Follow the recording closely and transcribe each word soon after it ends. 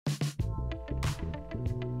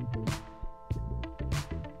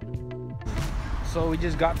So we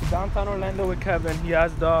just got to downtown Orlando with Kevin. He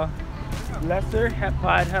has the lesser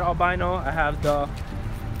pied head albino. I have the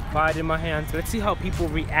pied in my hands. Let's see how people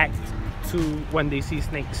react to when they see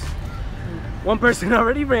snakes. One person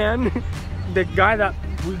already ran. The guy that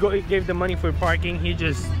we gave the money for parking, he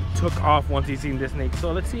just took off once he seen the snake.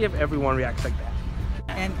 So let's see if everyone reacts like that.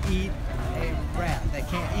 And eat a rat. They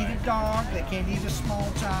can't eat a dog. They can't eat a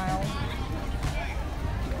small child.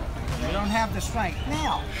 They don't have the strength.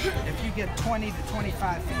 Now, if you get 20 to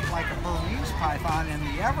 25 feet like a Burmese python in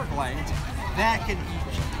the Everglades, that can eat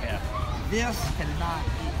you. Yeah. This cannot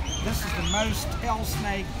eat. This is the most tail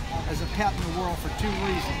snake as a pet in the world for 2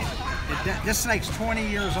 reasons. This snake's 20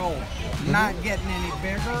 years old, not getting any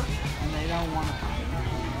bigger, and they don't want to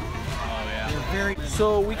bite.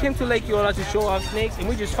 So we came to Lake Eola to show off snakes, and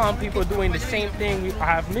we just found people doing the same thing. I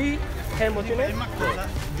have me, Ken, what's your name?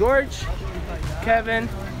 George, Kevin,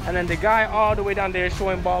 and then the guy all the way down there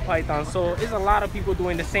showing ball pythons. So there's a lot of people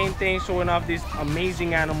doing the same thing, showing off these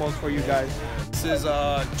amazing animals for you guys. This is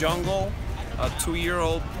a jungle, a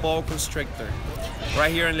 2-year-old boa constrictor,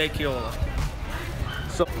 right here in Lake Eola.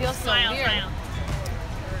 So feels so weird.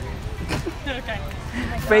 Okay.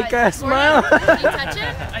 Oh fake ass smile. Did you touch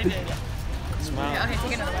it? I did. Smile. Okay,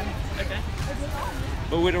 take another one. Okay.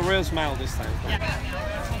 But with a real smile this time.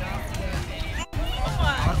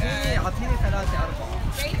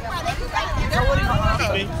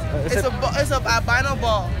 It's a albino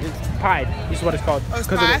ball. It's pied. This is what it's called. Oh,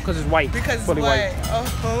 Because it's white. Because it's fully white.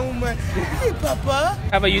 Oh my. Hey, Papa. I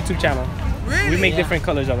have a YouTube channel. Really? We make different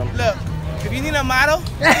colors of them. Look, if you need a model,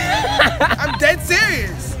 I'm dead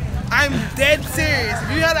serious. I'm dead serious.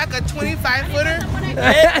 If you had like a 25-footer, let me know.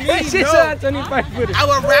 25-footer. I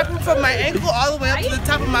will wrap him from my ankle all the way up to the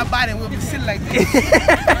top of my body and we'll be sitting like this.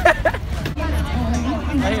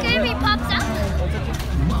 It's gonna be popped out.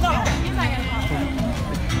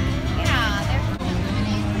 Yeah.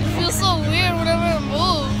 It feels so weird whenever it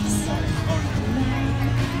moves.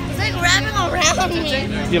 It's like wrapping around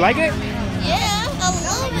me. You like it? Yeah, I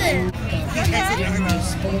love it.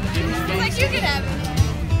 It's like you can have it.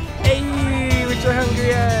 Hey, we're so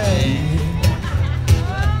hungry.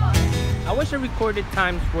 I wish I recorded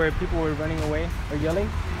times where people were running away or yelling.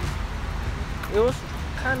 It was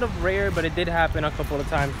kind of rare, but it did happen a couple of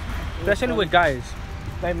times, especially with guys.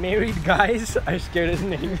 Like married guys are scared of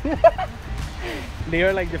snakes. They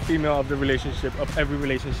are like the female of the relationship, of every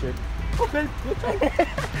relationship. Okay.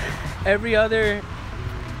 Every other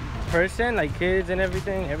person, like kids and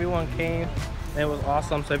everything, everyone came. And it was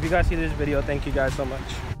awesome. So if you guys see this video, thank you guys so much.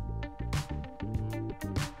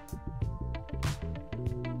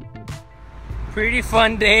 Pretty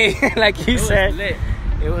fun day, like you said. Lit.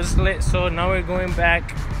 It was lit. So now we're going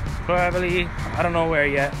back, probably, I don't know where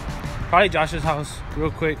yet. Probably Josh's house,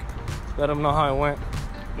 real quick. Let him know how it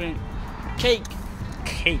went. Cake.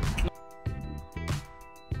 Cake.